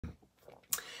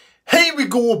Here we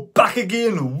go, back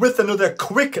again with another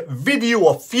quick video,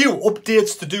 a few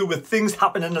updates to do with things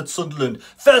happening at Sunderland.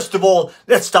 First of all,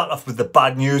 let's start off with the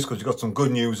bad news because we've got some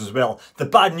good news as well. The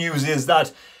bad news is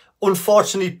that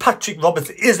unfortunately Patrick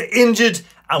Roberts is injured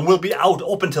and will be out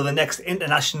up until the next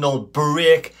international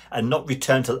break and not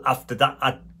return till after that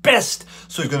at best.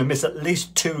 So he's going to miss at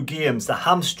least 2 games. The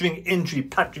hamstring injury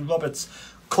Patrick Roberts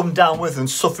come down with and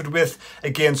suffered with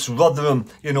against Rotherham.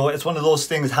 You know, it's one of those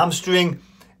things, hamstring.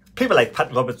 People like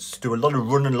Pat Roberts do a lot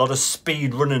of running, a lot of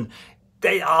speed running.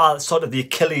 They are sort of the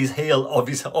Achilles heel of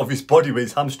his body, with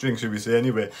his hamstring, should we say,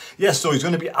 anyway. Yes, so he's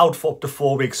going to be out for up to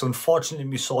 4 weeks. So unfortunately,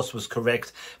 my source was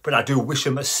correct. But I do wish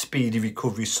him a speedy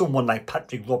recovery. Someone like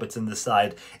Patrick Roberts in the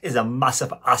side is a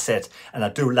massive asset. And I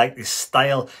do like this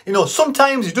style. You know,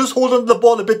 sometimes he does hold onto the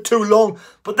ball a bit too long.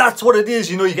 But that's what it is.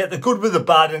 You know, you get the good with the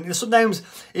bad. And sometimes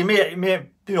he may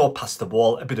you know, pass the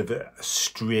ball a bit of a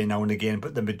stray now and again,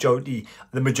 but the majority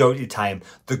of time,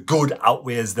 the good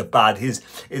outweighs the bad. His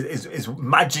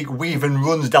magic weaving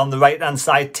runs down the right hand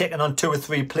side, taking on 2 or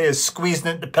 3 players, squeezing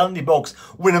into the penalty box,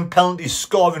 winning penalties,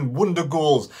 scoring wonder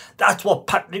goals. That's what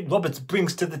Patrick Roberts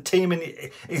brings to the team, and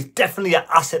he's definitely an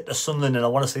asset to Sunderland, and I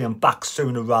want to see him back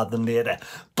sooner rather than later.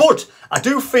 But I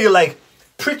do feel like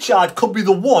Pritchard could be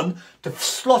the one to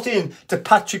slot in to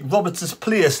Patrick Roberts'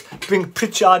 place, bring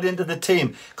Pritchard into the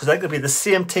team, because I think it'll be the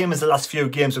same team as the last few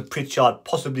games with Pritchard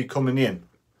possibly coming in.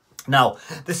 Now,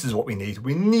 this is what we need.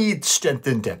 We need strength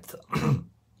in depth.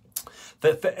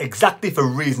 Exactly for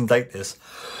reasons like this.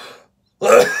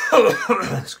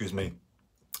 Excuse me.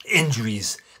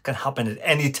 Injuries can happen at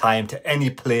any time to any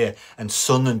player, and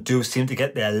Sunderland do seem to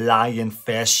get their lion's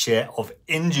fair share of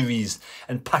injuries.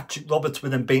 And Patrick Roberts,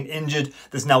 with him being injured,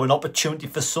 there's now an opportunity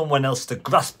for someone else to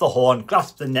grasp the horn,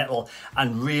 grasp the nettle,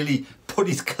 and really put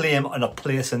his claim on a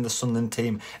place in the Sunderland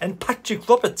team. And Patrick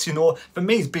Roberts, you know, for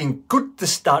me, he's been good at the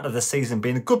start of the season,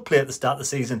 being a good player at the start of the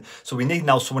season. So we need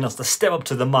now someone else to step up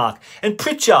to the mark. And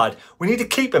Pritchard, we need to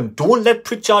keep him. Don't let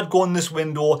Pritchard go in this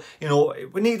window. You know,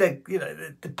 we need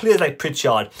the players like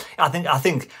Pritchard. I think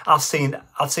I've seen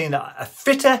a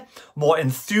fitter, more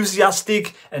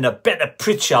enthusiastic, and a better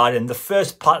Pritchard in the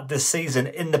first part of the season,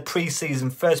 in the pre-season,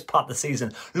 first part of the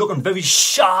season, looking very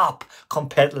sharp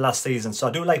compared to last season. So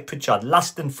I do like Pritchard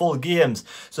lasting full games.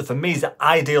 So for me, he's the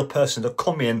ideal person to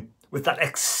come in with that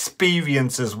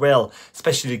experience as well,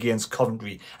 especially against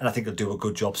Coventry, and I think he'll do a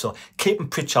good job. So keeping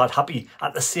Pritchard happy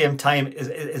at the same time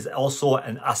is also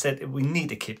an asset. We need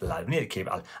to keep the lad. We need to keep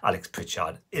Alex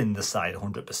Pritchard in the side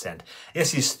 100%.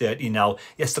 Yes, he's 30 now.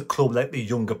 Yes, the club like the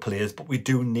younger players, but we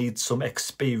do need some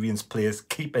experienced players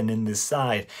keeping in this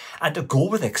side. And to go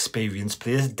with experienced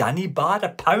players, Danny Batth,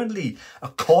 apparently,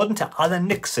 according to Alan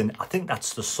Nixon, I think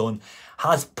that's the Sun,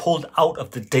 has pulled out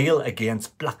of the deal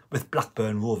with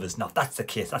Blackburn Rovers. Now, if that's the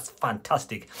case, that's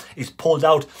fantastic. He's pulled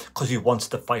out because he wants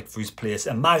to fight for his place.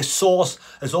 And my source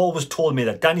has always told me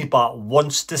that Danny Batth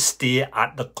wants to stay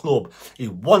at the club. He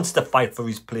wants to fight for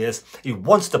his place. He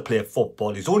wants to play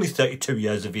football. He's only 32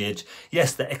 years of age.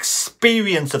 Yes, the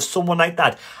experience of someone like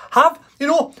that. Have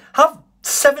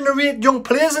 7 or 8 young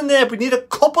players in there. We need a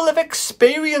couple of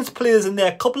experienced players in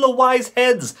there, a couple of wise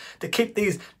heads to keep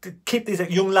these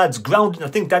young lads grounded. I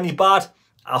think Danny Batth,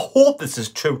 I hope this is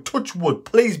true. Touch wood,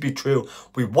 please be true.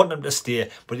 We want him to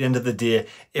stay, but at the end of the day,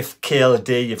 if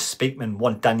KLD, if Speakman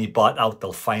want Danny Batth out,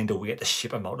 they'll find a way to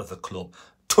ship him out of the club.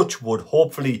 Touch wood.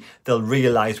 Hopefully, they'll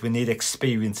realise we need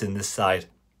experience in this side.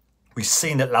 We've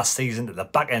seen it last season at the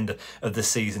back end of the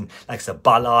season. Like the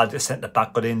Ballard, the centre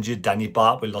back, got injured. Danny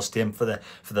Batth, we lost him for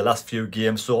the last few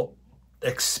games. So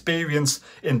experience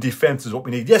in defence is what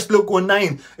we need. Yes, Loco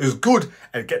 9 is good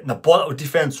at getting the ball out of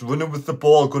defence, running with the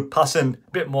ball, good passing,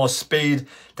 a bit more speed.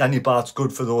 Danny Bath's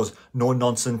good for those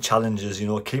no-nonsense challenges, you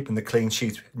know, keeping the clean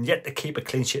sheets. Yet to keep a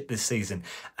clean sheet this season,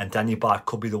 and Danny Batth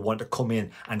could be the one to come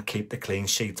in and keep the clean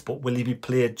sheets. But will he be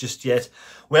played just yet?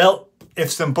 Well,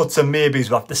 ifs and buts and maybes,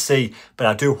 we'll have to see. But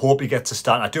I do hope he gets a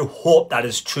start. I do hope that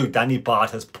is true. Danny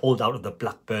Batth has pulled out of the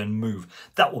Blackburn move.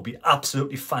 That will be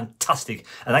absolutely fantastic.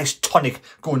 A nice tonic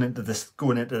going into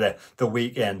the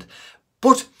weekend.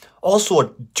 But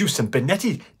also, Dusan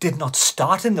Benetti did not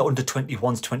start in the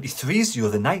under-21s, 23s the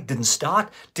other night. Didn't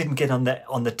start, didn't get on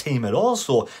the team at all.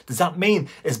 So does that mean,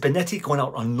 is Benetti going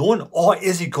out on loan, or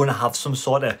is he going to have some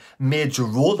sort of major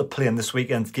role to play in this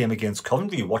weekend's game against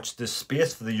Coventry? Watch this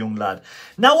space for the young lad.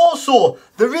 Now also,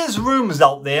 there is rumours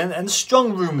out there, and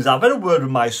strong rumours. I've had a word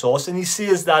with my source, and he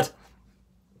says that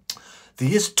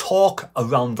there is talk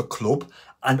around the club,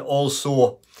 and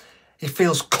also he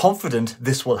feels confident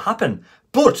this will happen.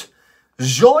 But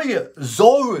Zora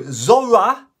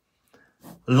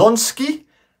Lonsky,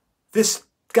 this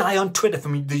guy on Twitter,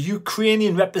 from the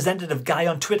Ukrainian representative guy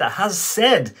on Twitter, has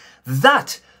said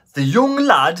that the young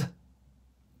lad,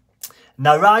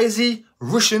 Nazariy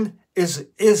Rusyn,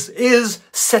 is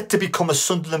set to become a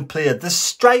Sunderland player. The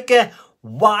striker,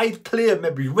 wide player,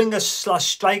 maybe winger /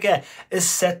 striker, is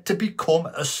set to become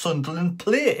a Sunderland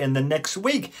player in the next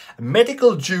week.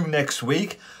 Medical due next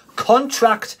week.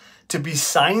 Contract to be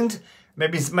signed.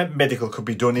 Maybe medical could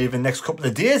be done even next couple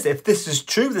of days. If this is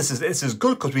true, this is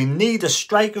good, because we need a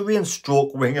striker and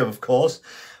stroke winger, of course.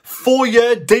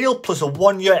 4-year deal plus a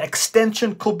 1-year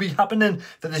extension could be happening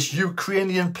for this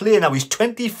Ukrainian player. Now, he's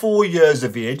 24 years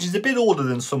of age. He's a bit older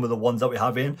than some of the ones that we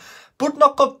have in, but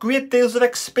not got great deals of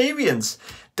experience.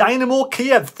 Dynamo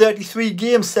Kiev, 33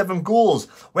 games, 7 goals.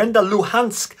 Went to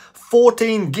Luhansk,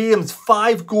 14 games,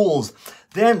 5 goals.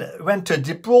 Then went to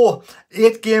Dnipro,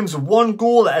 8 games, 1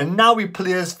 goal. And now he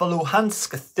plays for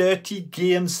Luhansk, 30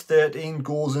 games, 13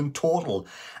 goals in total.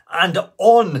 And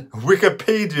on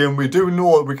Wikipedia, and we do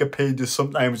know that Wikipedia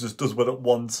sometimes just does what it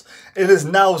wants, it is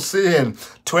now saying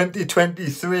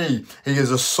 2023, he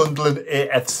is a Sunderland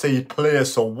AFC player.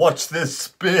 So watch this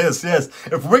space. Yes,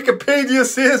 if Wikipedia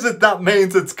says it, that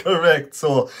means it's correct.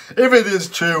 So if it is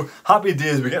true, happy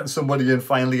days, we're getting somebody in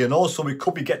finally. And also we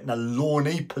could be getting a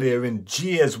loanee player in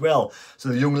G as well. So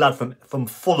the young lad from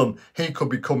Fulham, he could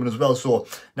be coming as well. So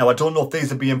now I don't know if these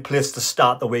will be in place to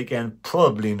start the weekend.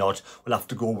 Probably not. We'll have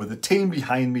to go with the team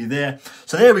behind me there.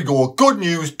 So there we go. Good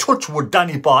news. Touchwood,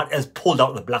 Danny Batth has pulled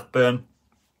out of Blackburn.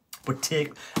 But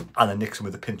take Alan Nixon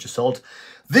with a pinch of salt.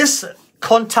 This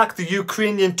contact the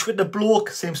Ukrainian Twitter bloke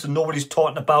seems to know what he's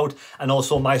talking about. And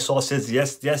also my source says,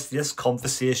 yes,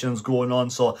 conversations going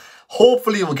on. So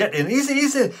hopefully we'll get in.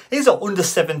 He's a under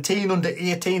 17, under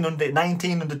 18, under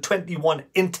 19, under 21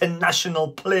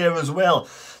 international player as well.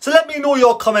 So let me know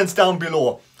your comments down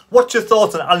below. What's your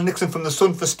thoughts on Alan Nixon from the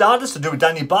Sun for starters? To do with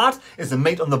Danny Batth, is the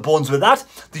meat on the bones with that.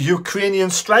 The Ukrainian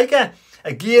striker,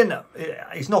 again,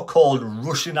 he's not called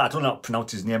Russian. I don't know how to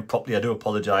pronounce his name properly. I do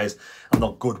apologise. I'm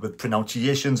not good with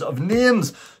pronunciations of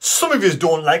names. Some of you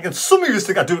don't like it. Some of you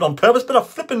think I do it on purpose, but I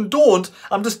flipping don't.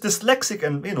 I'm just dyslexic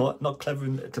and, you know, not clever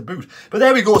to boot. But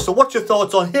there we go. So what's your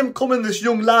thoughts on him coming, this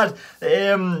young lad,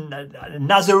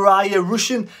 Nazariy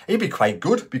Rusyn? He'd be quite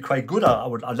good.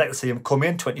 I'd like to see him come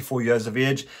in, 24 years of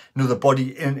age, another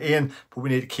body in. But we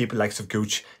need to keep the likes of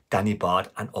Gooch, Danny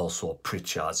Batth, and also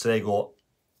Pritchard. So there you go.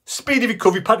 Speedy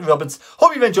recovery, Patrick Roberts.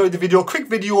 Hope you've enjoyed the video. Quick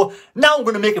video. Now I'm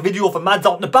going to make a video for Mads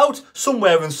out and about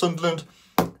somewhere in Sunderland.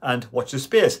 And watch this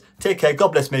space. Take care. God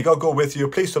bless me. God go with you.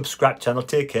 Please subscribe to the channel.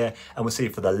 Take care. And we'll see you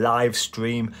for the live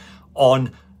stream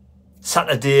on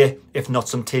Saturday. If not,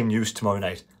 some team news tomorrow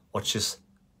night. Watch this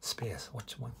space.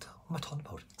 What am I talking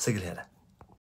about? See you later.